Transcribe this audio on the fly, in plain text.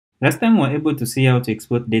Last time we were able to see how to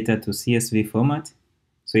export data to CSV format.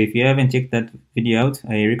 So if you haven't checked that video out,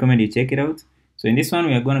 I recommend you check it out. So in this one,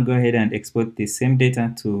 we are going to go ahead and export the same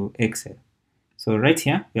data to Excel. So right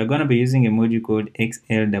here, we are going to be using a module called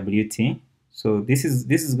XLWT. So this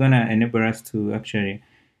is going to enable us to actually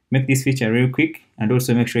make this feature real quick and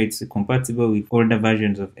also make sure it's compatible with older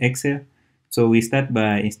versions of Excel. So we start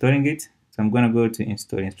by installing it. So I'm going to go to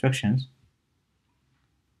install instructions.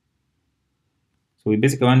 So we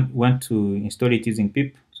basically want to install it using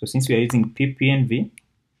pip. So since we are using pip PNV,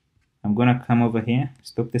 I'm going to come over here,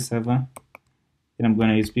 stop the server. Then I'm going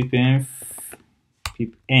to use pipenv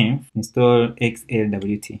install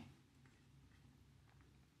XLWT.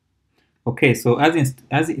 Okay, so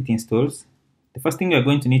as it installs, the first thing we're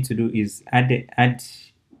going to need to do is add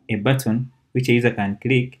a button which a user can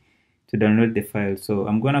click to download the file. So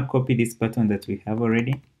I'm going to copy this button that we have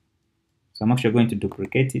already. So I'm actually going to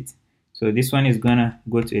duplicate it. So this one is going to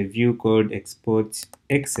go to a view called Export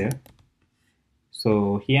Excel.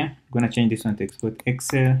 So here, I'm going to change this one to Export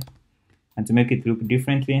Excel. And to make it look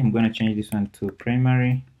differently, I'm going to change this one to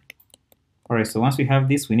Primary. Alright, so once we have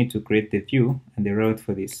this, we need to create the view and the route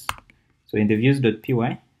for this. So in the views.py,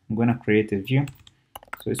 I'm going to create a view.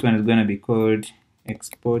 So this one is going to be called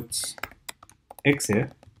Export Excel.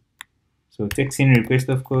 So text in request,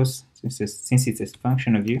 of course, since it's a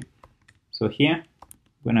function of view. So here,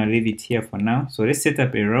 I'm going to leave it here for now. So let's set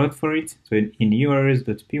up a route for it. So in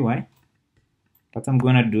urls.py, what I'm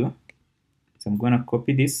going to do is I'm going to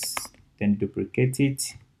copy this, then duplicate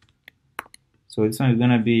it. So this one is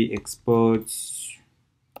going to be Export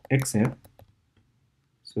Excel.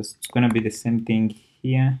 So it's going to be the same thing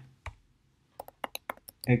here.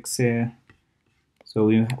 Excel. So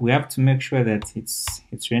we have to make sure that it's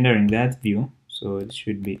rendering that view. So it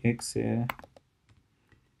should be Excel.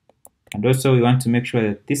 And also we want to make sure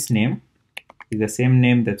that this name is the same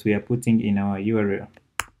name that we are putting in our URL.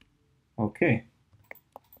 Okay.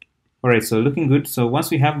 Alright, so looking good. So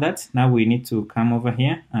once we have that, now we need to come over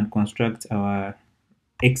here and construct our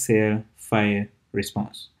Excel file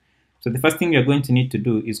response. So the first thing we are going to need to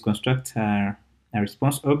do is construct a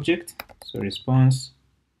response object. So response.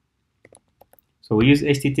 So we use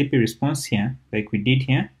HTTP response here, like we did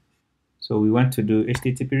here. So we want to do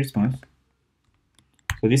HTTP response.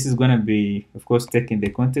 So this is going to be, of course, taking the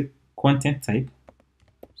content type.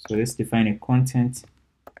 So let's define a content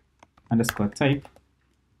underscore type.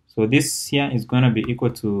 So this here is going to be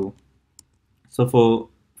equal to, so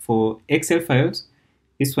for Excel files,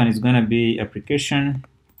 this one is going to be application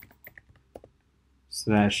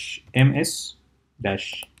 /ms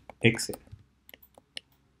 -excel.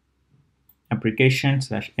 Application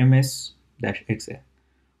 /ms -excel.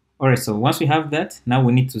 Alright, so once we have that, now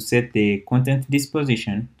we need to set the content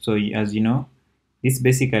disposition. So as you know, this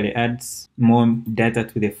basically adds more data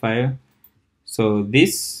to the file. So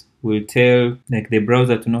this will tell like the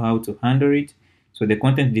browser to know how to handle it. So the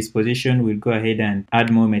content disposition will go ahead and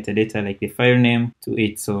add more metadata like the file name to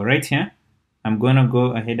it. So right here, I'm going to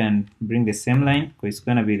go ahead and bring the same line because it's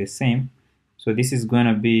going to be the same. So this is going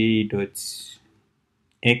to be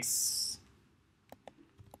 .xls.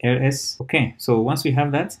 Okay, so once we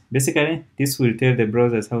have that, basically this will tell the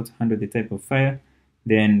browsers how to handle the type of file.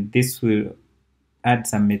 Then this will add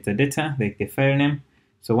some metadata like the file name.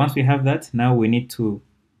 So once we have that, now we need to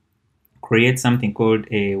create something called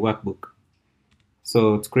a workbook.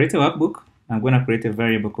 So to create a workbook, I'm going to create a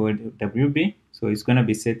variable called WB. So it's going to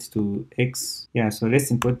be set to X. Yeah, so let's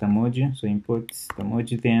import the module. So import the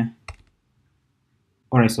module there.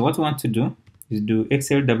 Alright, so what we want to do is do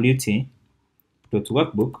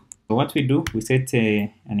XLWT.workbook. So what we do, we set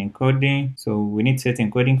an encoding. So we need to set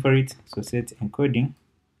encoding for it. So set encoding.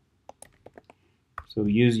 So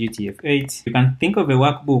we use UTF-8. You can think of a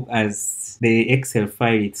workbook as the Excel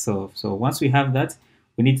file itself. So once we have that,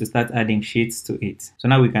 we need to start adding sheets to it. So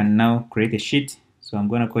now we can now create a sheet. So I'm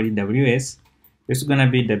going to call it WS. This is going to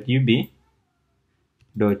be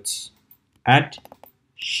WB.add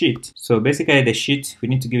sheet. So basically the sheet, we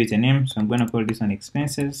need to give it a name. So I'm going to call this one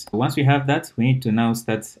expenses. So once we have that, we need to now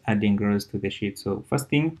start adding rows to the sheet. So first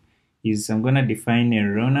thing is I'm going to define a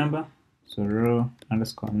row number. So row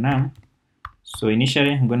underscore num. So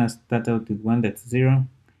initially I'm going to start out with one that's 0.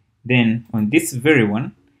 Then on this very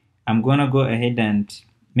one, I'm going to go ahead and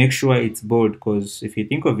make sure it's bold, because if you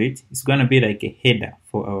think of it, it's going to be like a header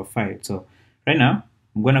for our file. So right now,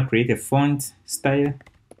 I'm going to create a font style.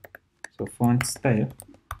 So font style.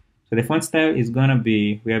 So the font style is going to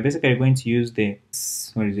be, we are basically going to use the,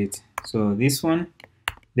 what is it? So this one,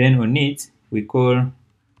 then on it, we call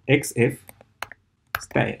XF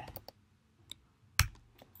style.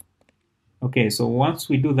 Okay, so once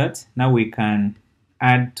we do that, now we can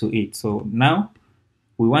add to it. So now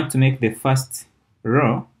we want to make the first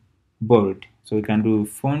row bold. So we can do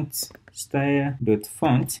font style dot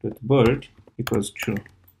font dot bold equals true.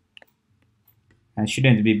 And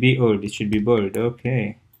shouldn't be bold, it should be bold.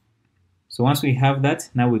 Okay. So once we have that,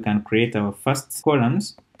 now we can create our first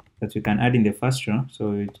columns that we can add in the first row.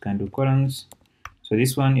 So we can do columns. So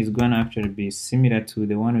this one is going to actually be similar to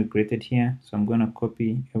the one we created here. So I'm going to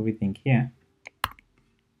copy everything here,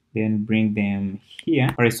 then bring them here.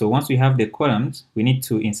 All right, so once we have the columns, we need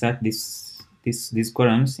to insert these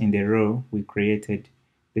columns in the row we created,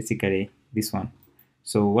 basically this one.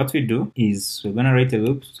 So what we do is we're going to write a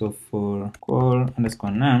loop. So for call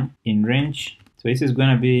underscore num in range, so this is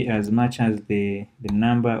going to be as much as the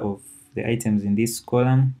number of the items in this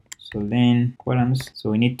column. So then columns, so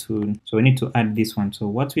we need to add this one. So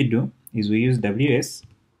what we do is we use ws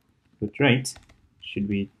dot write, should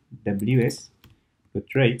be ws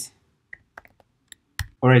dot write.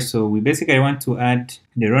 All right, so we basically want to add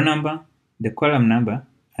the row number, the column number,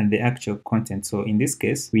 and the actual content. So in this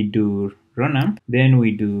case, we do row num, then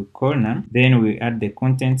we do col num, then we add the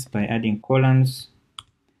contents by adding columns,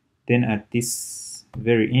 then at this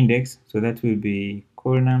very index, so that will be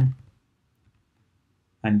col num,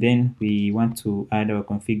 and then we want to add our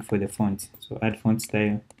config for the font, so add font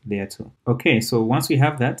style there too. Okay, so once we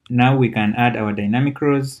have that, now we can add our dynamic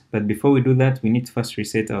rows, but before we do that, we need to first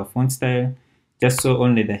reset our font style, just so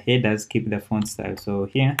only the headers keep the font style. So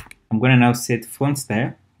here, I'm going to now set font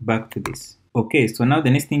style back to this. Okay, so now the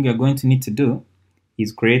next thing we are going to need to do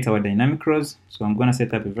is create our dynamic rows. So I'm going to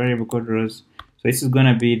set up a variable called rows. So this is going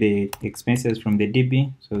to be the expenses from the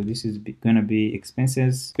DB. So this is going to be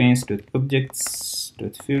expenses,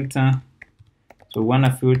 expense.objects.filter. So we want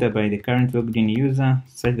to filter by the current logged in user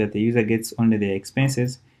such that the user gets only the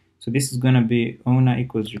expenses. So this is going to be owner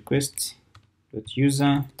equals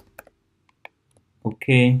request.user.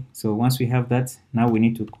 Okay, so once we have that, now we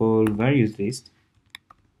need to call values list.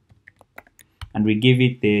 And we give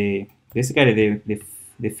it basically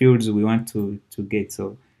the fields we want to get.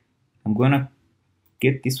 So I'm going to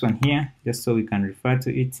get this one here just so we can refer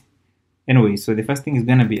to it. Anyway, so the first thing is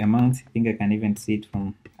going to be amount. I think I can even see it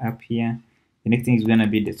from up here. The next thing is going to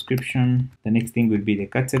be description. The next thing will be the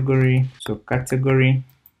category. So category,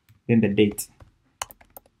 then the date.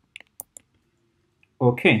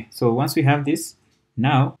 Okay, so once we have this,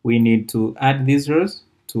 now we need to add these rows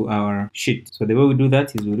to our sheet. So the way we do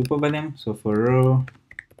that is we loop over them. So for row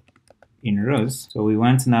in rows, so we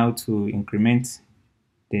want now to increment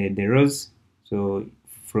the rows. So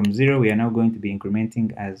from 0, we are now going to be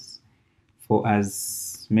incrementing as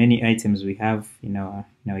many items we have in our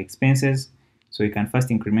expenses. So we can first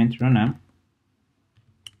increment row num.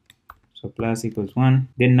 So plus equals 1.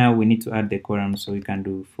 Then now we need to add the column. So we can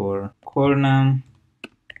do for col num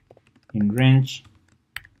in range.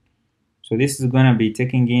 So this is going to be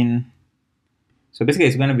taking in, so basically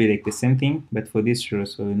it's going to be like the same thing, but for this row.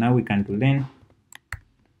 So now we can do len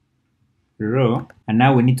row, and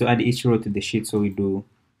now we need to add each row to the sheet. So we do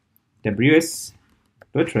ws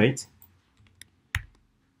dot write.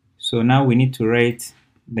 So now we need to write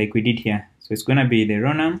like we did here. So it's going to be the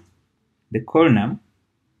row num, the col num.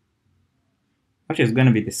 Actually, it's going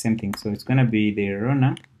to be the same thing. So it's going to be the row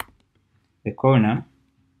num, the col num.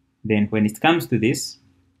 Then when it comes to this,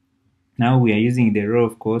 now we are using the row,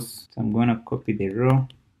 of course. So I'm going to copy the row,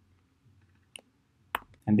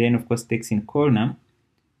 and then of course text in col num.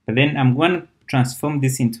 But then I'm going to transform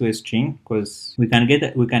this into a string because we can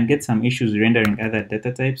get some issues rendering other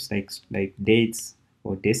data types like dates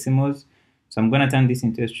or decimals. So I'm going to turn this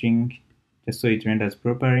into a string just so it renders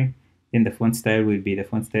properly. Then the font style will be the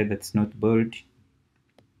font style that's not bold.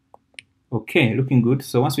 Okay, looking good.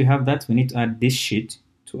 So once we have that, we need to add this sheet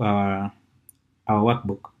to our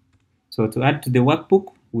workbook. So to add to the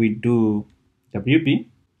workbook, we do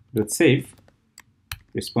wb.save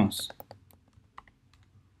response.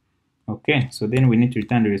 Okay, so then we need to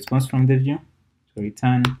return the response from the view. So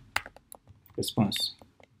return response.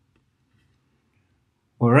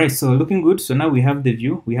 All right, so looking good. So now we have the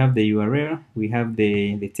view, we have the URL, we have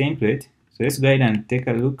the template. So let's go ahead and take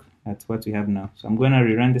a look at what we have now. So I'm going to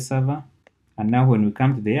rerun the server. And now when we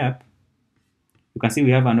come to the app, you can see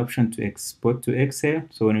we have an option to export to Excel.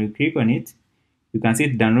 So when we click on it, you can see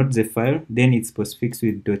it downloads the file, then it's postfixed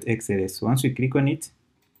with .xls. So once we click on it,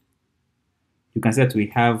 you can see that we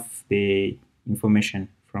have the information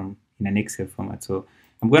in an Excel format. So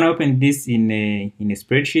I'm going to open this in a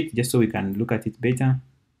spreadsheet just so we can look at it better.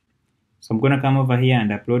 So I'm going to come over here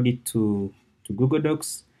and upload it to Google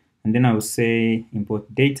Docs, and then I will say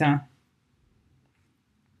import data.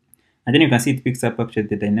 And then you can see it picks up actually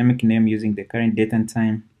the dynamic name using the current date and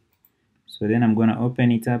time. So So then I'm gonna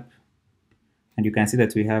open it up, and you can see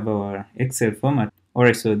that we have our Excel format.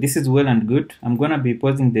 Alright, so this is well and good. I'm gonna be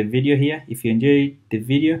pausing the video here. If you enjoyed the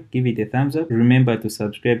video, give it a thumbs up. Remember to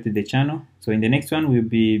subscribe to the channel. So in the next one, we'll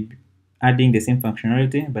be adding the same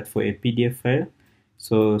functionality but for a PDF file.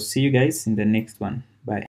 So see you guys in the next one.